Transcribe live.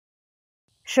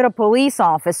Should a police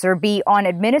officer be on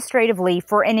administrative leave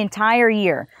for an entire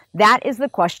year? That is the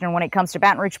question when it comes to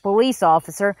Baton Rouge police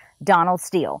officer Donald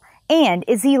Steele. And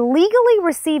is he legally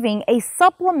receiving a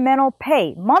supplemental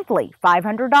pay, monthly,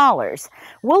 $500?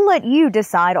 We'll let you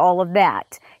decide all of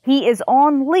that. He is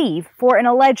on leave for an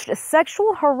alleged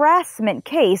sexual harassment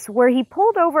case where he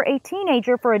pulled over a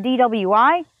teenager for a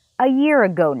DWI a year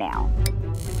ago now.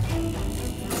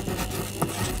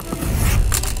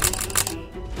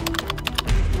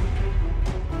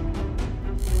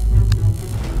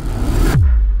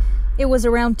 It was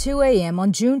around 2 a.m.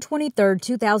 on June 23,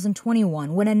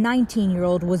 2021, when a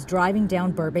 19-year-old was driving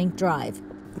down Burbank Drive.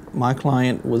 My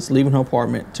client was leaving her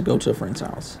apartment to go to a friend's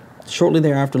house. Shortly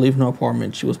thereafter leaving her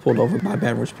apartment, she was pulled over by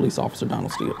Baton Rouge police officer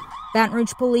Donald Steele. Baton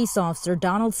Rouge police officer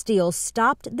Donald Steele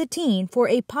stopped the teen for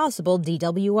a possible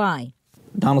DWI.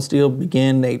 Donald Steele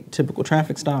began a typical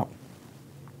traffic stop,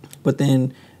 but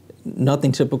then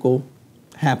nothing typical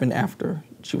happened after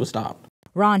she was stopped.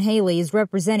 Ron Haley is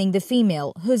representing the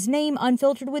female, whose name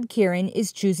Unfiltered with Kieran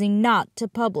is choosing not to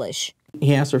publish.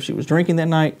 He asked her if she was drinking that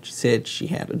night. She said she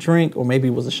had a drink, or maybe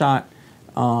it was a shot.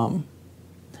 And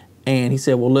he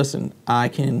said, well, listen, I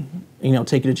can,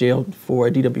 take you to jail for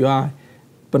a DWI,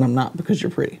 but I'm not because you're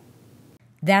pretty.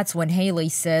 That's when Haley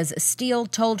says Steele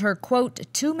told her,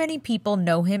 quote, too many people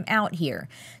know him out here,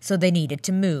 so they needed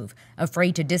to move.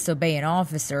 Afraid to disobey an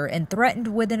officer and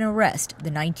threatened with an arrest,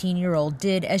 the 19-year-old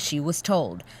did as she was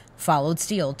told. Followed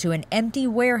Steele to an empty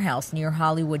warehouse near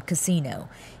Hollywood Casino.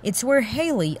 It's where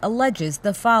Haley alleges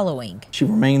the following. She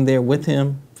remained there with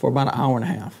him for about an hour and a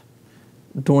half.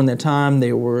 During that time,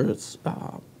 there was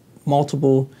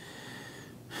multiple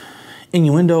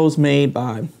innuendos made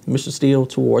by Mr. Steele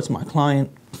towards my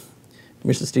client.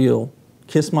 Mr. Steele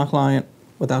kissed my client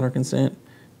without her consent.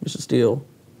 Mr. Steele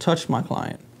touched my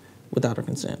client without her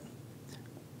consent.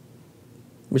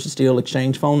 Mr. Steele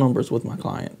exchanged phone numbers with my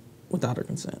client without her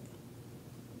consent.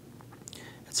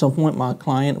 At some point, my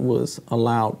client was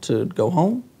allowed to go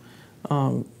home.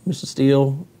 Mr.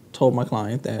 Steele told my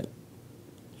client that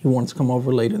he wanted to come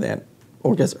over earlier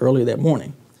that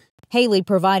morning. Haley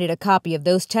provided a copy of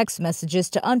those text messages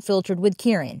to Unfiltered with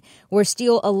Kieran, where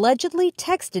Steele allegedly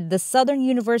texted the Southern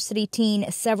University teen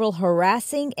several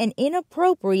harassing and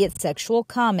inappropriate sexual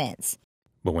comments.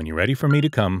 But when you're ready for me to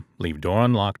come, leave door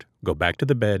unlocked, go back to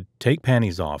the bed, take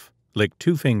panties off, lick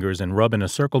 2 fingers and rub in a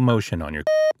circle motion on your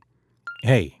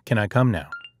Hey, can I come now?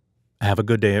 Have a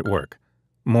good day at work.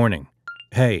 Morning.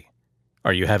 Hey,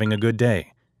 are you having a good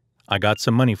day? I got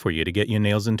some money for you to get your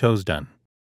nails and toes done.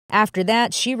 After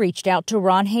that, she reached out to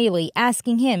Ron Haley,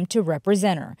 asking him to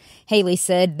represent her. Haley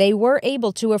said they were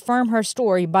able to affirm her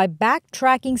story by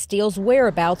backtracking Steele's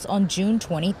whereabouts on June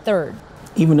 23rd.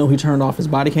 Even though he turned off his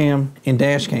body cam and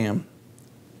dash cam,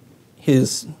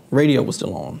 his radio was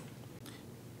still on.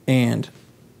 And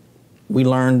we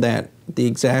learned that the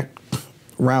exact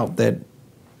route that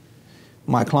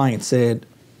my client said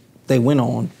they went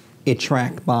on, it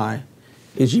tracked by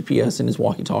his GPS and his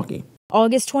walkie-talkie.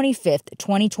 August 25th,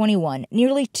 2021,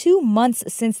 nearly 2 months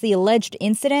since the alleged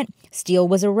incident, Steele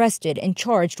was arrested and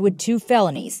charged with 2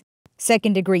 felonies,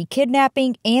 second-degree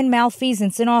kidnapping and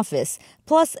malfeasance in office,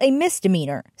 plus a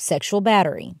misdemeanor, sexual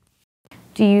battery.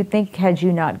 Do you think, had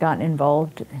you not gotten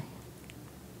involved,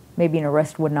 maybe an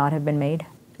arrest would not have been made?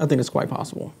 I think it's quite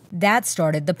possible. That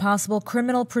started the possible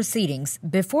criminal proceedings.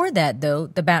 Before that, though,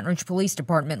 the Baton Rouge Police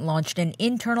Department launched an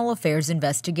internal affairs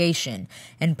investigation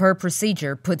and, per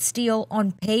procedure, put Steele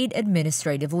on paid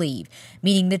administrative leave,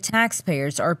 meaning the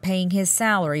taxpayers are paying his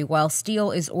salary while Steele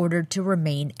is ordered to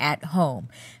remain at home.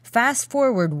 Fast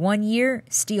forward 1 year,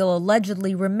 Steele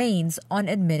allegedly remains on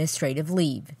administrative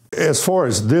leave. As far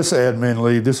as this admin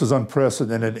leave, this is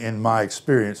unprecedented in my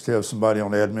experience to have somebody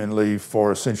on admin leave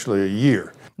for essentially a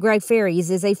year. Greg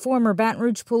Ferries is a former Baton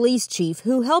Rouge police chief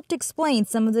who helped explain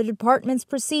some of the department's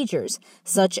procedures,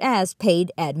 such as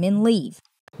paid admin leave.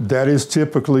 That is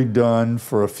typically done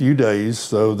for a few days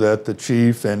so that the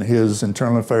chief and his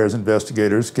internal affairs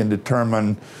investigators can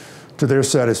determine to their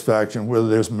satisfaction whether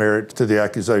there's merit to the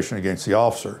accusation against the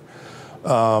officer.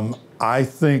 I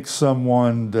think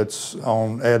someone that's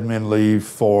on admin leave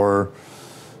for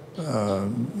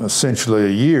essentially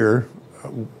a year,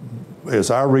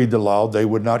 as I read the law, they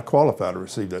would not qualify to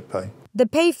receive that pay. The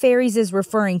pay Ferries is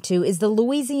referring to is the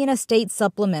Louisiana State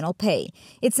Supplemental Pay.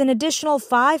 It's an additional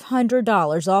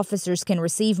 $500 officers can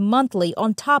receive monthly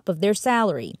on top of their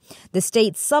salary. The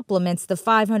state supplements the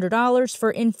 $500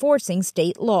 for enforcing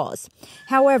state laws.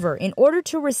 However, in order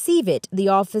to receive it, the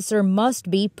officer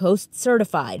must be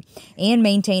post-certified and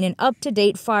maintain an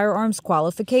up-to-date firearms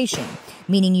qualification.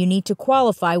 meaning you need to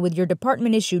qualify with your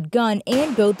department-issued gun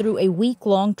and go through a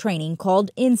week-long training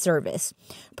called in-service.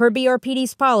 Per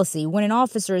BRPD's policy, when an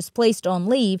officer is placed on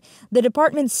leave, the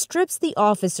department strips the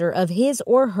officer of his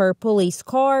or her police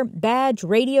car, badge,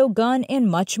 radio, gun, and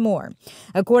much more.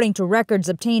 According to records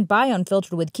obtained by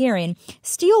Unfiltered with Karen,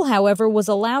 Steele, however, was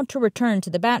allowed to return to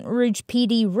the Baton Rouge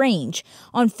PD range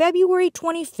on February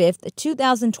 25,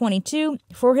 2022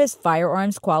 for his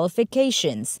firearms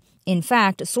qualifications. In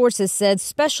fact, sources said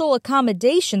special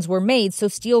accommodations were made so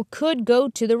Steele could go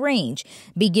to the range,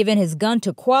 be given his gun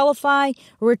to qualify,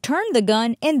 return the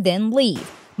gun, and then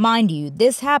leave. Mind you,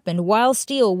 this happened while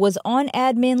Steele was on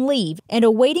admin leave and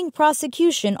awaiting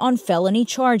prosecution on felony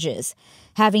charges.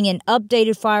 Having an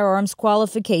updated firearms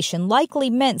qualification likely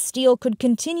meant Steele could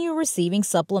continue receiving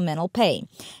supplemental pay.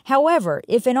 However,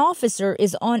 if an officer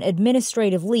is on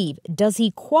administrative leave, does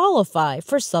he qualify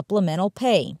for supplemental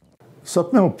pay?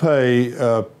 Supplemental pay,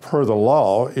 per the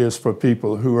law, is for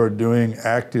people who are doing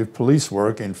active police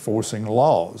work enforcing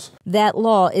laws. That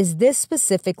law is this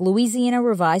specific Louisiana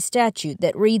revised statute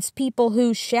that reads people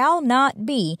who shall not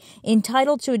be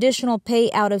entitled to additional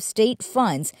pay out of state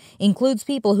funds, includes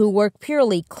people who work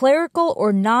purely clerical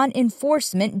or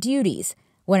non-enforcement duties.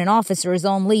 When an officer is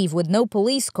on leave with no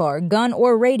police car, gun,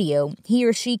 or radio, he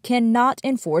or she cannot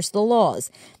enforce the laws,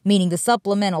 meaning the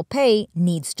supplemental pay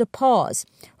needs to pause.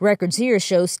 Records here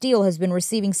show Steele has been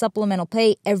receiving supplemental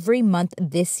pay every month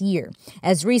this year,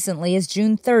 as recently as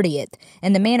June 30th,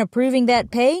 and the man approving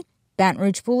that pay? Baton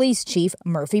Rouge Police Chief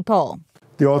Murphy Paul.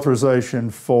 The authorization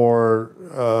for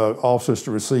officers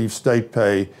to receive state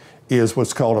pay is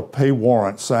what's called a pay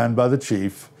warrant signed by the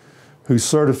chief, who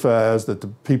certifies that the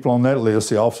people on that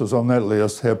list, the officers on that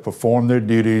list, have performed their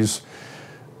duties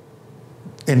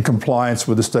in compliance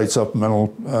with the state supplemental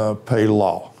pay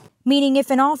law. Meaning if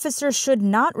an officer should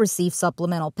not receive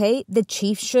supplemental pay, the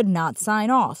chief should not sign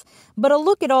off. But a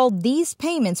look at all these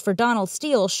payments for Donald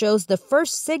Steele shows the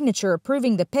first signature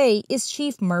approving the pay is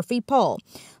Chief Murphy Paul,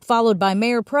 followed by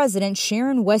Mayor-President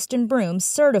Sharon Weston Broom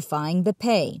certifying the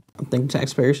pay. I think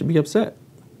taxpayers should be upset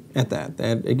at that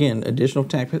again, additional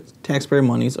taxpayer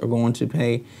monies are going to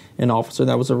pay an officer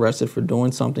that was arrested for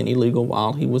doing something illegal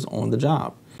while he was on the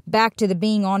job. Back to the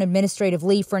being on administrative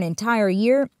leave for an entire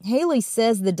year, Haley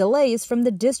says the delay is from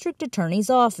the district attorney's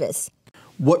office.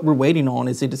 What we're waiting on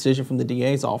is a decision from the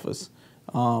DA's office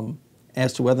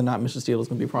as to whether or not Mr. Steele is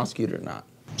going to be prosecuted or not.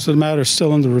 So the matter is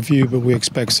still under review, but we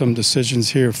expect some decisions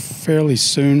here fairly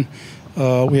soon.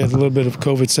 We had a little bit of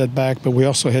COVID setback, but we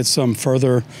also had some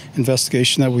further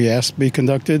investigation that we asked to be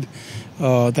conducted.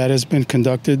 That has been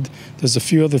conducted. There's a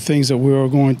few other things that we are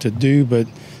going to do, but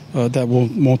that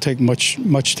won't take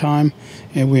much time,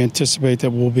 and we anticipate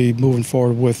that we'll be moving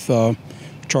forward with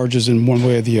charges in one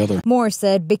way or the other. Moore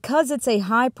said because it's a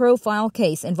high-profile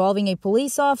case involving a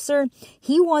police officer,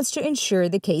 he wants to ensure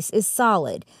the case is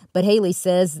solid. But Haley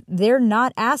says they're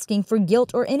not asking for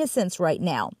guilt or innocence right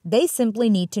now. They simply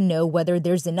need to know whether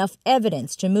there's enough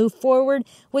evidence to move forward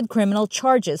with criminal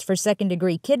charges for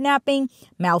second-degree kidnapping,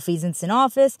 malfeasance in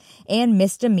office, and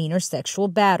misdemeanor sexual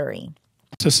battery.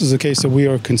 This is a case that we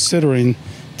are considering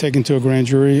taking to a grand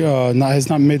jury. Has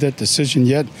not made that decision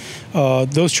yet.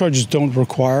 Those charges don't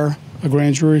require a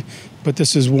grand jury, but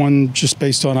this is one just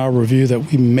based on our review that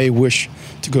we may wish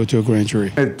to go to a grand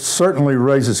jury. It certainly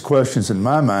raises questions in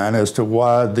my mind as to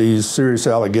why these serious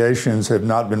allegations have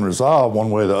not been resolved one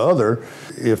way or the other.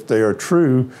 If they are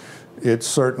true, it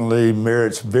certainly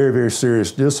merits very, very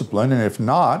serious discipline, and if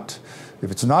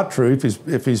it's not true,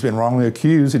 if he's been wrongly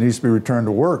accused, he needs to be returned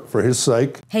to work for his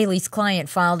sake. Haley's client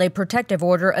filed a protective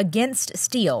order against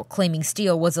Steele, claiming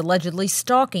Steele was allegedly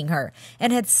stalking her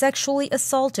and had sexually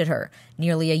assaulted her.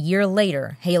 Nearly a year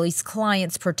later, Haley's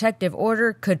client's protective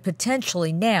order could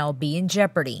potentially now be in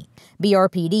jeopardy.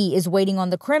 BRPD is waiting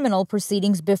on the criminal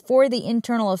proceedings before the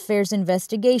internal affairs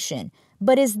investigation.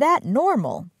 But is that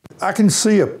normal? I can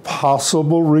see a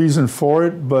possible reason for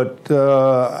it, but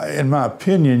in my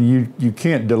opinion, you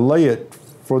can't delay it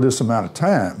for this amount of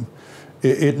time.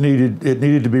 It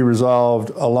needed to be resolved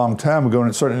a long time ago,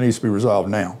 and it certainly needs to be resolved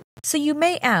now. So you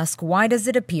may ask, why does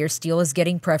it appear Steele is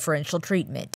getting preferential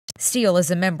treatment? Steele is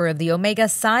a member of the Omega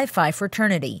Psi Phi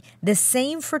fraternity, the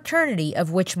same fraternity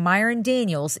of which Myron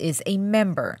Daniels is a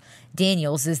member.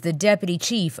 Daniels is the deputy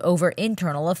chief over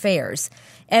internal affairs.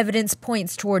 Evidence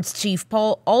points towards Chief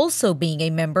Paul also being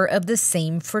a member of the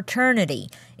same fraternity.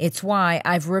 It's why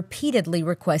I've repeatedly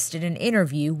requested an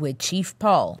interview with Chief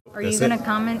Paul. Are you going to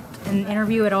comment and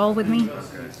interview at all with me?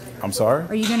 I'm sorry?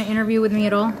 Are you going to interview with me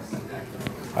at all?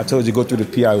 I told you go through the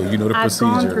PIO. You know the procedure.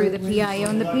 I've gone through the PIO,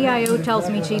 and the PIO tells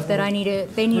me, Chief, that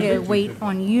they need to wait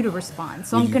on you to respond.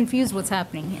 So I'm confused what's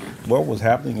happening here. What was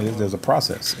happening is there's a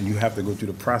process, and you have to go through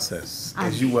the process.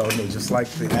 As you well know, just like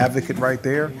the advocate right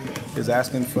there is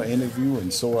asking for an interview,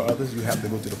 and so are others, you have to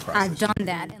go through the process. I've done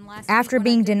that. And After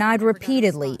being denied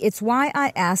repeatedly, it's why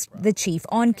I asked the chief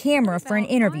on camera for an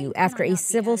interview after a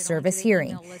civil service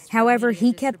hearing. However,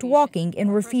 he kept walking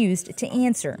and refused to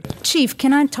answer. Chief,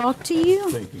 can I talk to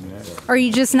you? Are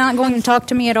you just not going to talk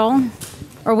to me at all?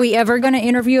 Are we ever going to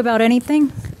interview about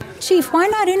anything? Chief, why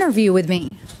not interview with me?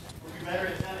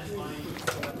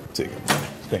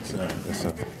 Thank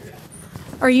you.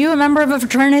 Are you a member of a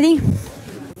fraternity?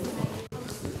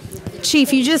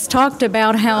 Chief, you just talked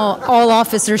about how all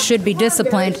officers should be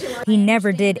disciplined. He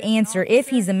never did answer if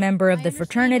he's a member of the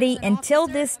fraternity. Until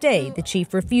this day, the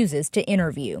chief refuses to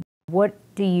interview. What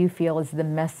do you feel is the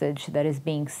message that is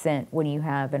being sent when you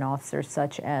have an officer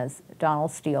such as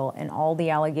Donald Steele and all the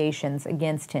allegations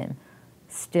against him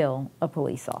still a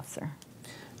police officer?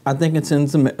 I think it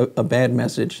sends a bad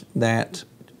message that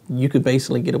you could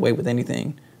basically get away with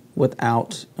anything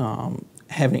without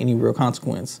having any real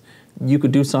consequence. You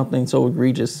could do something so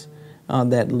egregious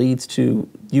that leads to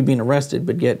you being arrested,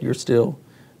 but yet you're still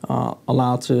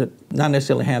allowed to not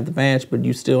necessarily have the badge, but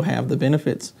you still have the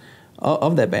benefits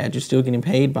of that badge. You're still getting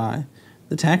paid by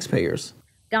the taxpayers.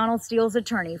 Donald Steele's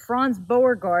attorney, Franz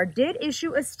Beauregard, did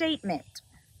issue a statement.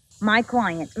 My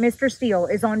client, Mr. Steele,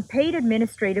 is on paid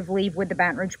administrative leave with the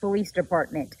Baton Rouge Police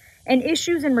Department, and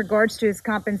issues in regards to his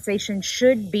compensation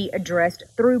should be addressed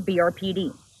through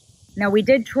BRPD. Now, we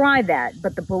did try that,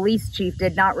 but the police chief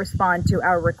did not respond to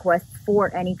our request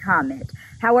for any comment.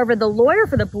 However, the lawyer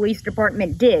for the police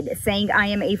department did, saying I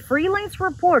am a freelance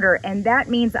reporter, and that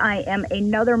means I am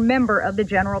another member of the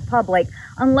general public,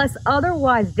 unless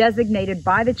otherwise designated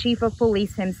by the chief of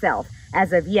police himself.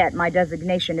 As of yet, my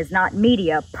designation is not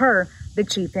media, per the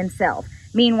chief himself.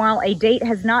 Meanwhile, a date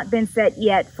has not been set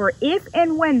yet for if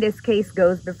and when this case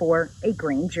goes before a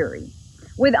grand jury.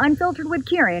 With Unfiltered with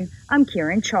Kieran, I'm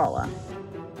Kieran Chawla.